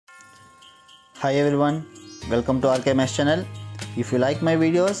Hi everyone, welcome to RKMS channel. If you like my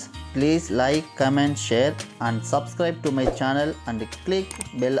videos, please like, comment, share and subscribe to my channel and click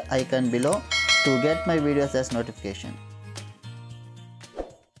bell icon below to get my videos as notification.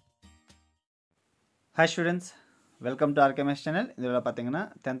 Hi students, welcome to RKMS channel. இதில் பார்த்தீங்கன்னா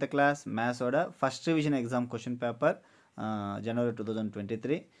 10th class maths ஓட first revision exam question paper January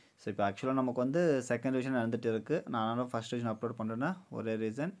 2023. So இப்போ ஆக்சுவலாக நமக்கு வந்து second revision நடந்துகிட்டு இருக்குது. நானும் ஃபஸ்ட் ரிவிஷன் அப்லோட் பண்ணுறேன்னா ஒரே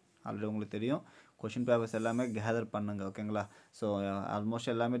ரீசன் ஆல்ரெடி உங்களுக்கு தெரியும், கொஷின் பேப்பர்ஸ் எல்லாமே கேதர் பண்ணுங்க, ஓகேங்களா? ஸோ ஆல்மோஸ்ட்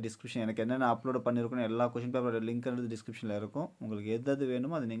எல்லாமே டிஸ்கிரிப்ஷன் எனக்கு என்னென்ன அப்லோட் பண்ணியிருக்கணும் எல்லா கொஷின் பேப்பரோட லிங்க்ன்றது டிஸ்கிரிப்ஷனில் இருக்கும். உங்களுக்கு எது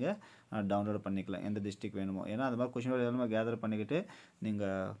வேணுமோ அது நீங்கள் டவுன்லோட் பண்ணிக்கலாம், எந்த டிஸ்ட்ரிக் வேணுமோ. ஏன்னா அது மாதிரி கொஷின் பேப்பர் எல்லாமே கேதர் பண்ணிக்கிட்டு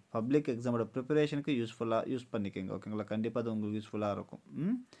நீங்கள் பப்ளிக் எக்ஸாமோட ப்ரிப்பரேஷனுக்கு யூஸ் பண்ணிக்கோங்க, ஓகேங்களா? கண்டிப்பாக அது உங்களுக்கு யூஸ்ஃபுல்லாக இருக்கும்.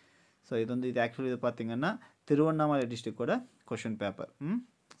 ஸோ இது ஆக்சுவலி இது பார்த்திங்கன்னா திருவண்ணாமலை டிஸ்ட்ரிக்டோட கொஷின் பேப்பர்.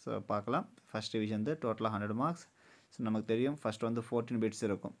 ஸோ பார்க்கலாம். ஃபஸ்ட் டிவிஷன் வந்து டோட்டலாக 100 மார்க்ஸ். ஸோ நமக்கு தெரியும் ஃபஸ்ட் வந்து 14 பிட்ஸ்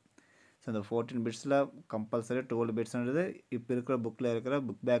இருக்கும். ஸோ அந்த 14 பிட்ஸில் கம்பல்சரி 12 பிட்ஸ்ன்றது இப்போ இருக்கிற புக்கில் இருக்கிற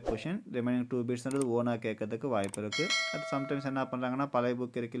புக் பேக் கொஷின், ரிமைனிங் 2 பிட்ஸ்ன்றது ஓனாக கேட்கறதுக்கு வாய்ப்பு இருக்குது. அது சம்டைம்ஸ் என்ன பண்ணுறாங்கன்னா பழைய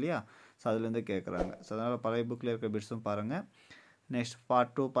புக் இருக்கு இல்லையா, ஸோ அதுலேருந்து கேட்குறாங்க. ஸோ அதனால் பழைய புக்கில் இருக்கிற பிட்ஸும் பாருங்கள். நெக்ஸ்ட்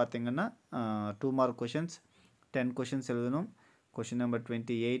பார்ட் 2 பார்த்திங்கன்னா 2 மார்க் கொஷின்ஸ் 10 கொஷின்ஸ் எழுதணும். கொஷின் நம்பர்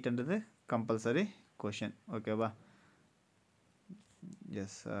 28ன்றது கம்பல்சரி கொஷின், ஓகேவா?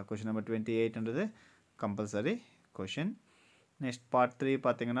 S, question number 28ன்றது compulsory question. Next part 3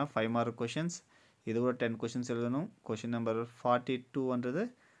 பார்த்திங்கன்னா 5 மார்க் கொஷின்ஸ், இது கூட 10 கொஷின்ஸ் எழுதணும். Question number 42ன்றது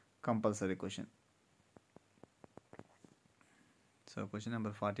compulsory question. So question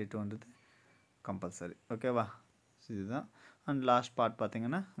number 42ன்றது compulsory, ஓகேவா? இதுதான். அண்ட் லாஸ்ட் பார்ட்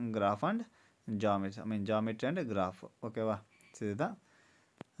பார்த்திங்கன்னா graph and geometry and graph, ஓகேவா? இதுதான்.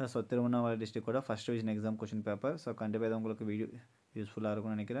 So Tiruvannamalai டிஸ்ட்ரிக்டோட first division exam question paper. So கண்டிப்பாக இது உங்களுக்கு வீடியோ யூஸ்ஃபுல்லாக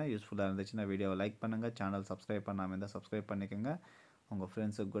இருக்கும்னு நினைக்கிறேன். யூஸ்ஃபுல்லாக இருந்துச்சுன்னா வீடியோவை லைக் பண்ணுங்கள், சேனல் சப்ஸ்கிரைப் பண்ணாமல் இருந்தால் சப்ஸ்கிரைப் பண்ணிக்கோங்க, உங்கள்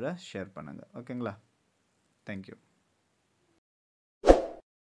ஃப்ரெண்ட்ஸுக்கு கூட ஷேர் பண்ணுங்கள், ஓகேங்களா? தேங்க்யூ.